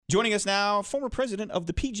Joining us now, former president of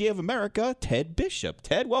the PGA of America, Ted Bishop.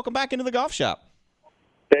 Ted, welcome back into the golf shop.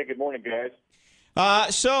 Hey, good morning, guys.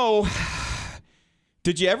 So,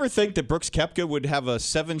 did you ever think that Brooks Koepka would have a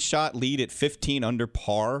 7-shot lead at 15 under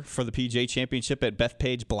par for the PGA Championship at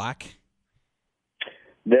Bethpage Black?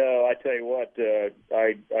 No, I tell you what,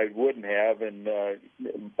 I wouldn't have. And to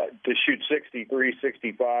shoot 63,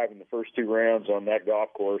 65 in the first two rounds on that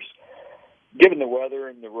golf course, given the weather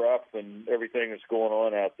and the rough and everything that's going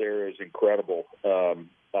on out there, is incredible.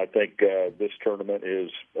 I think this tournament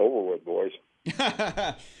is over with, boys.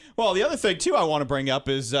 Well, the other thing, too, I want to bring up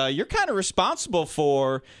is you're kind of responsible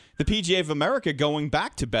for the PGA of America going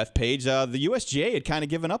back to Bethpage. The USGA had kind of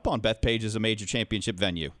given up on Bethpage as a major championship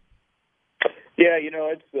venue. Yeah,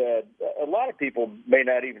 it's a lot of people may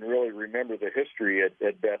not even really remember the history at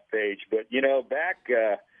Bethpage, but, back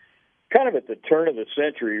kind of at the turn of the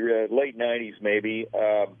century, late 90s maybe,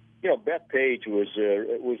 Bethpage was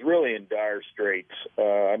really in dire straits.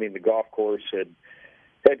 The golf course had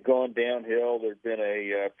gone downhill. There'd been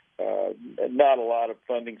not a lot of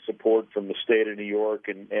funding support from the state of New York,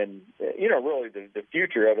 and really the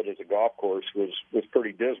future of it as a golf course was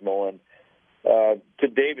pretty dismal. And to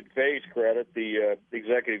David Fay's credit, the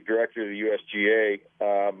executive director of the USGA,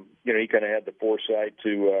 he kind of had the foresight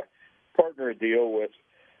to partner a deal with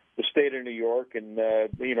the state of New York, and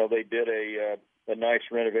they did a nice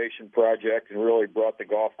renovation project and really brought the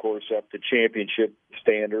golf course up to championship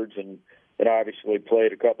standards, and obviously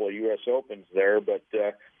played a couple of U.S. Opens there. But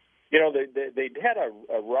they'd had a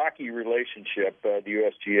rocky relationship, the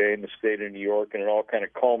USGA and the state of New York, and it all kind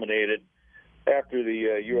of culminated after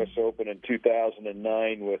the U.S. Open in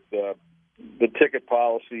 2009 with the ticket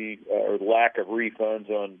policy or lack of refunds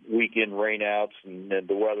on weekend rainouts, and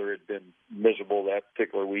the weather had been miserable that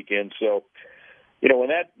particular weekend. So, when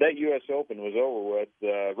that U.S. Open was over with,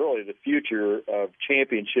 really the future of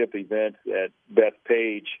championship events at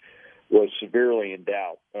Bethpage was severely in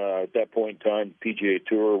doubt. At that point in time, the PGA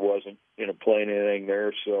Tour wasn't playing anything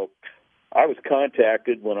there. So I was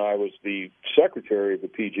contacted when I was the secretary of the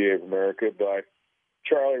PGA of America by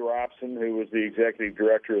Charlie Robson, who was the executive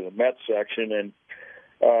director of the Mets section, and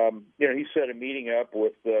he set a meeting up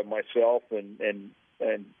with myself and him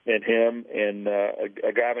and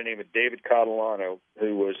a guy by the name of David Catalano,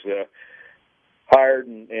 who was hired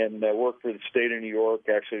and worked for the state of New York,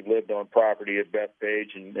 actually lived on property at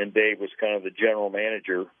Bethpage, and Dave was kind of the general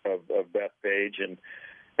manager of Bethpage, and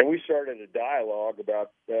we started a dialogue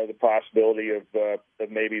about the possibility of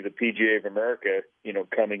maybe the PGA of America,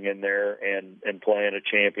 coming in there and playing a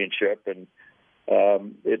championship, and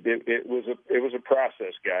it was a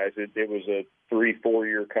process, guys. It was a 3-4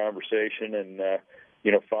 year conversation, and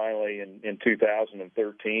finally in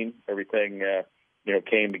 2013 everything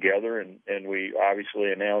came together, and we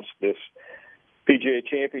obviously announced this PGA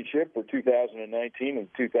Championship for 2019 and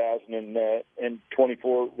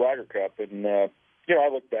 2024 Ryder Cup, and I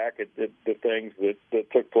look back at the things that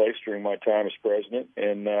took place during my time as president,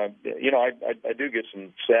 and I do get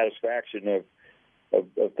some satisfaction of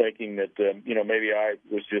thinking that maybe I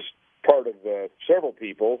was just part of several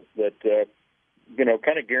people that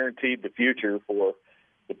kind of guaranteed the future for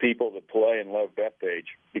the people that play and love Bethpage,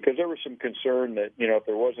 because there was some concern that if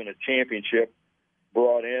there wasn't a championship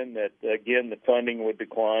brought in, that again the funding would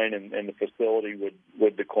decline and the facility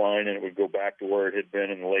would decline, and it would go back to where it had been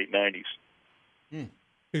in the late 90s.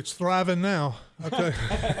 It's thriving now. Okay.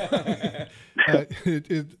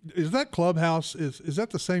 Is that clubhouse, is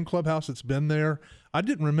that the same clubhouse that's been there? I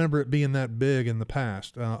didn't remember it being that big in the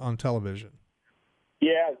past on television.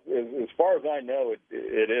 Yeah, as far as I know,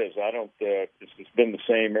 it is. I don't. It's been the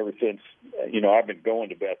same ever since. I've been going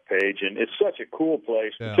to Bethpage, and it's such a cool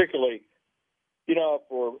place, yeah. Particularly,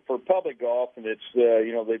 for public golf, and it's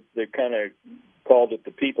they've kind of called it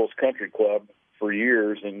the People's Country Club for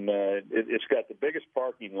years, and it's got the biggest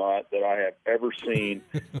parking lot that I have ever seen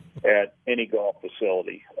at any golf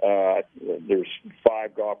facility. There's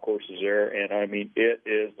 5 golf courses there, and it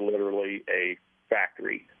is literally a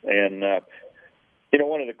factory. And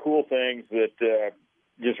one of the cool things that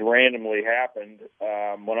just randomly happened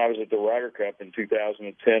when I was at the Ryder Cup in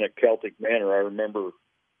 2010 at Celtic Manor, I remember.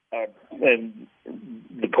 And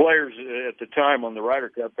the players at the time on the Ryder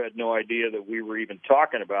Cup had no idea that we were even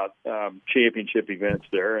talking about championship events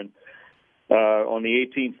there. And on the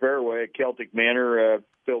 18th fairway at Celtic Manor,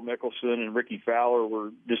 Phil Mickelson and Ricky Fowler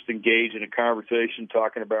were just engaged in a conversation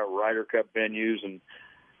talking about Ryder Cup venues. And,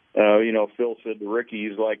 Phil said to Ricky,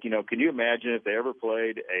 he's like, can you imagine if they ever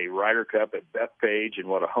played a Ryder Cup at Bethpage and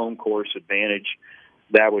what a home course advantage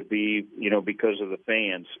that would be, because of the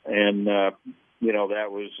fans. And, that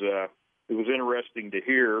it was interesting to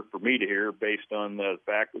hear, for me to hear, based on the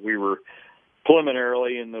fact that we were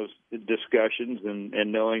preliminarily in those discussions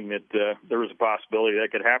and knowing that there was a possibility that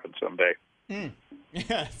could happen someday.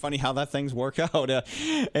 Yeah, funny how that things work out.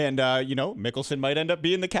 And Mickelson might end up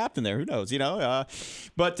being the captain there. Who knows,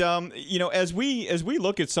 But as we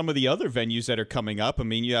look at some of the other venues that are coming up, I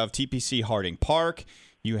mean, you have TPC Harding Park.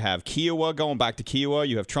 You have Kiowa, going back to Kiowa.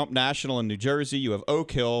 You have Trump National in New Jersey. You have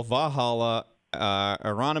Oak Hill, Valhalla,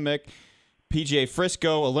 Aronimink, PGA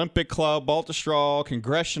Frisco, Olympic Club, Baltusrol,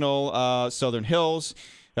 Congressional, Southern Hills.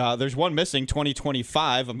 There's one missing,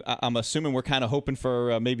 2025. I'm assuming we're kind of hoping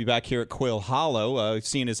for maybe back here at Quail Hollow,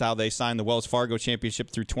 seeing as how they signed the Wells Fargo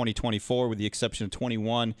Championship through 2024 with the exception of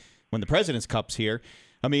 21 when the President's Cup's here.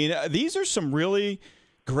 I mean, these are some really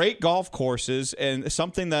great golf courses and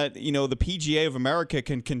something that, the PGA of America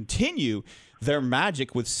can continue their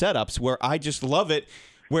magic with setups where I just love it,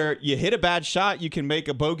 where you hit a bad shot, you can make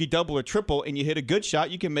a bogey, double, or triple, and you hit a good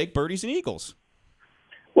shot, you can make birdies and eagles.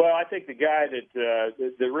 Well, I think the guy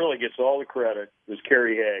that really gets all the credit is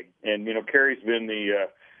Kerry Haigh, and Kerry's been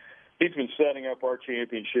he's been setting up our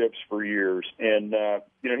championships for years, and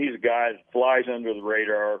he's a guy that flies under the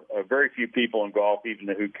radar. Very few people in golf even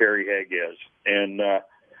know who Kerry Haigh is, and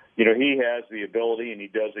he has the ability, and he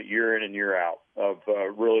does it year in and year out, of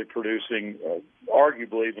really producing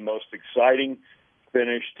arguably the most exciting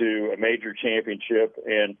finish to a major championship.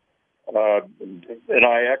 And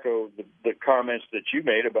I echo the comments that you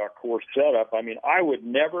made about course setup. I mean, I would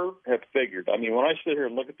never have figured. I mean, when I sit here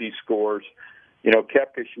and look at these scores,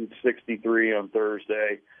 Koepka shoots 63 on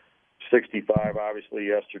Thursday, 65 obviously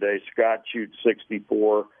yesterday. Scott shoots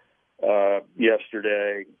 64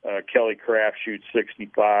 yesterday. Kelly Craft shoots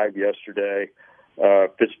 65 yesterday.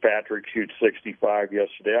 Fitzpatrick shoots 65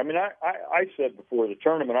 yesterday. I mean, I said before the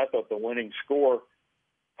tournament, I thought the winning score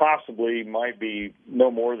possibly might be no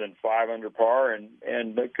more than 5 under par, and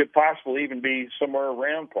it could possibly even be somewhere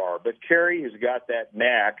around par. But Kerry has got that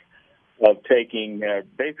knack of taking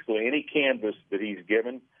basically any canvas that he's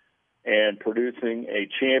given and producing a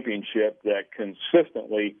championship that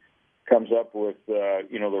consistently comes up with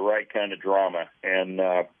the right kind of drama. And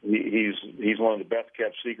he's one of the best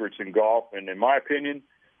kept secrets in golf, and in my opinion,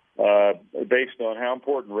 based on how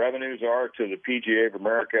important revenues are to the PGA of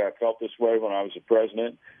America, I felt this way when I was the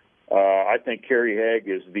president. I think Kerry Haigh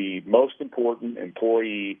is the most important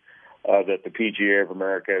employee that the PGA of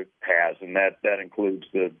America has, and that includes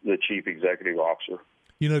the chief executive officer.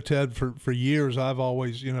 Ted, for years I've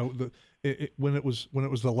always, when it was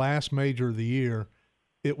the last major of the year,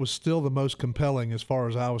 it was still the most compelling as far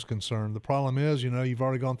as I was concerned. The problem is, you've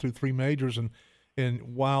already gone through 3 majors, and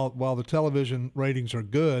while the television ratings are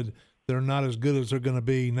good, they're not as good as they're going to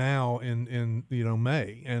be now in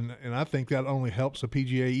May, and I think that only helps the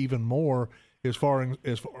PGA even more as far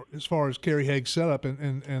as Kerry Haigh's setup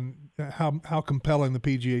and how compelling the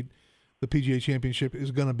PGA Championship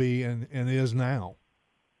is going to be and is now.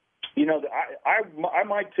 I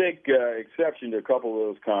might take exception to a couple of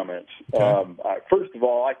those comments. Okay. First of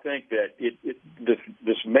all, I think that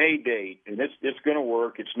this May date, and it's going to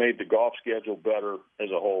work. It's made the golf schedule better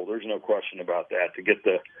as a whole. There's no question about that. To get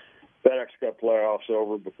the FedEx Cup playoffs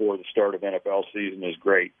over before the start of NFL season is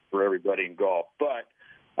great for everybody in golf. But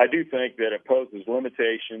I do think that it poses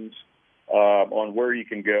limitations on where you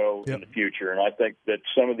can go in the future. And I think that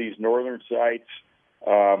some of these northern sites,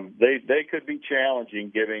 they could be challenging,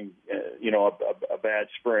 giving a bad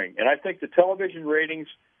spring. And I think the television ratings,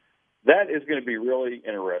 that is going to be really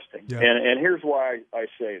interesting. Yeah. And here's why I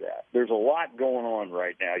say that. There's a lot going on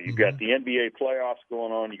right now. You've got the NBA playoffs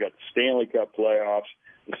going on. You've got the Stanley Cup playoffs.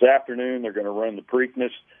 This afternoon they're going to run the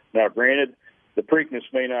Preakness. Now, granted, the Preakness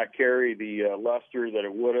may not carry the luster that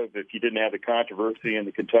it would have if you didn't have the controversy in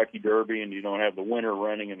the Kentucky Derby and you don't have the winner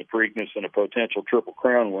running in the Preakness and a potential Triple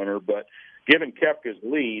Crown winner. But given Koepka's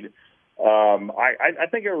lead, I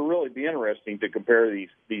think it would really be interesting to compare these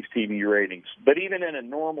TV ratings. But even in a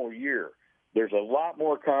normal year, there's a lot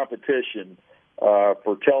more competition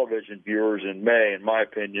for television viewers in May, in my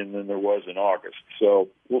opinion, than there was in August. So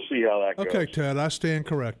we'll see how that goes. Okay, Ted, I stand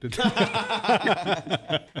corrected.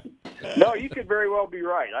 No, you could very well be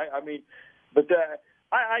right. I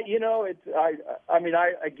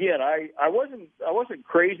wasn't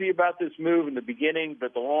crazy about this move in the beginning,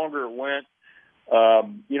 but the longer it went, I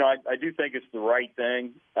do think it's the right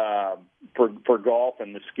thing for golf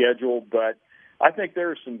and the schedule. But I think there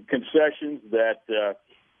are some concessions that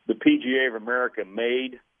the PGA of America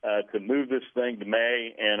made to move this thing to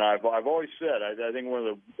May. And I've always said, I think one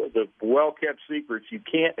of the well-kept secrets, you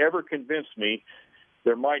can't ever convince me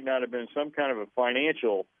there might not have been some kind of a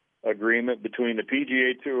financial agreement between the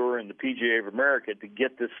PGA Tour and the PGA of America to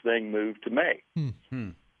get this thing moved to May.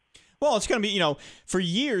 Well, it's going to be, for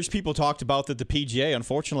years people talked about that the PGA,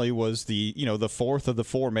 unfortunately, was the fourth of the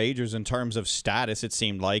four majors in terms of status, it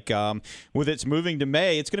seemed like. With its moving to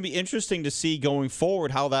May, it's going to be interesting to see going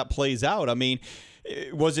forward how that plays out. I mean,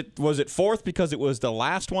 was it fourth because it was the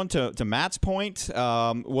last one, to Matt's point?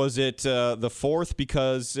 Was it the fourth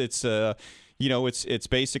because it's it's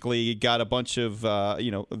basically got a bunch of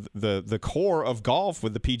the core of golf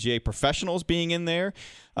with the PGA professionals being in there.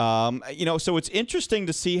 So it's interesting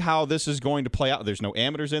to see how this is going to play out. There's no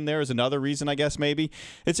amateurs in there is another reason, I guess, maybe.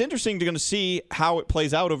 It's interesting to see how it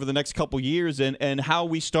plays out over the next couple years and how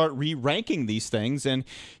we start re-ranking these things. And,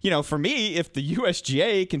 for me, if the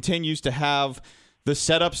USGA continues to have the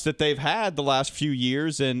setups that they've had the last few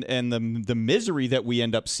years and the misery that we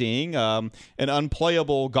end up seeing, and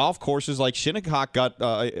unplayable golf courses like Shinnecock got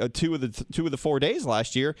two of the 4 days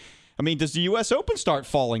last year. I mean, does the U.S. Open start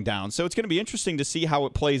falling down? So it's going to be interesting to see how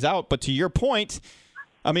it plays out. But to your point,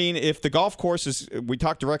 I mean, if the golf course is – we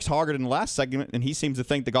talked to Rex Hoggard in the last segment, and he seems to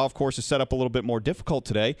think the golf course is set up a little bit more difficult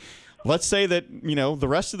today. Let's say that, the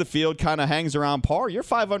rest of the field kind of hangs around par. Your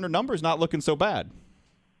 500 number is not looking so bad.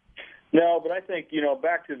 No, but I think,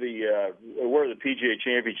 back to the where the PGA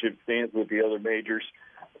Championship stands with the other majors,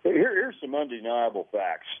 here's some undeniable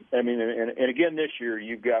facts. I mean, and again, this year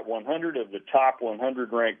you've got 100 of the top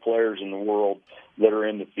 100 ranked players in the world that are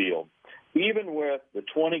in the field. Even with the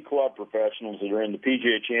 20 club professionals that are in the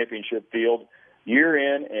PGA Championship field, year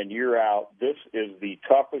in and year out, this is the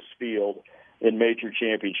toughest field in major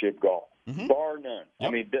championship golf, bar none. Yep. I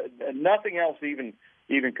mean, nothing else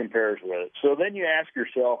even compares with it. So then you ask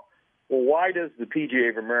yourself, well, why does the PGA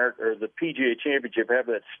of America or the PGA Championship have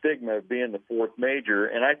that stigma of being the fourth major?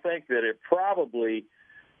 And I think that it probably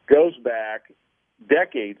goes back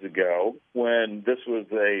decades ago when this was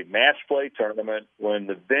a match play tournament, when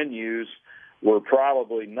the venues were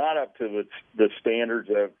probably not up to the standards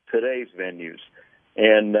of today's venues.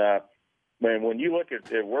 And when you look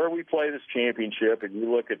at where we play this championship and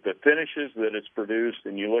you look at the finishes that it's produced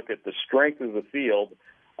and you look at the strength of the field,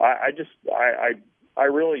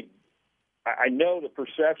 I know the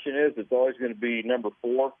perception is it's always going to be number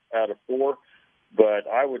 4 out of 4, but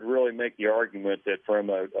I would really make the argument that from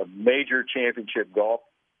a major championship golf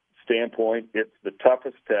standpoint, it's the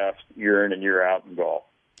toughest test year in and year out in golf.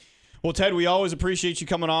 Well, Ted, we always appreciate you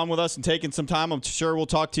coming on with us and taking some time. I'm sure we'll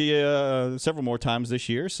talk to you several more times this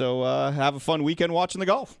year, so have a fun weekend watching the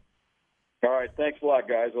golf. All right, thanks a lot,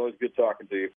 guys. Always good talking to you.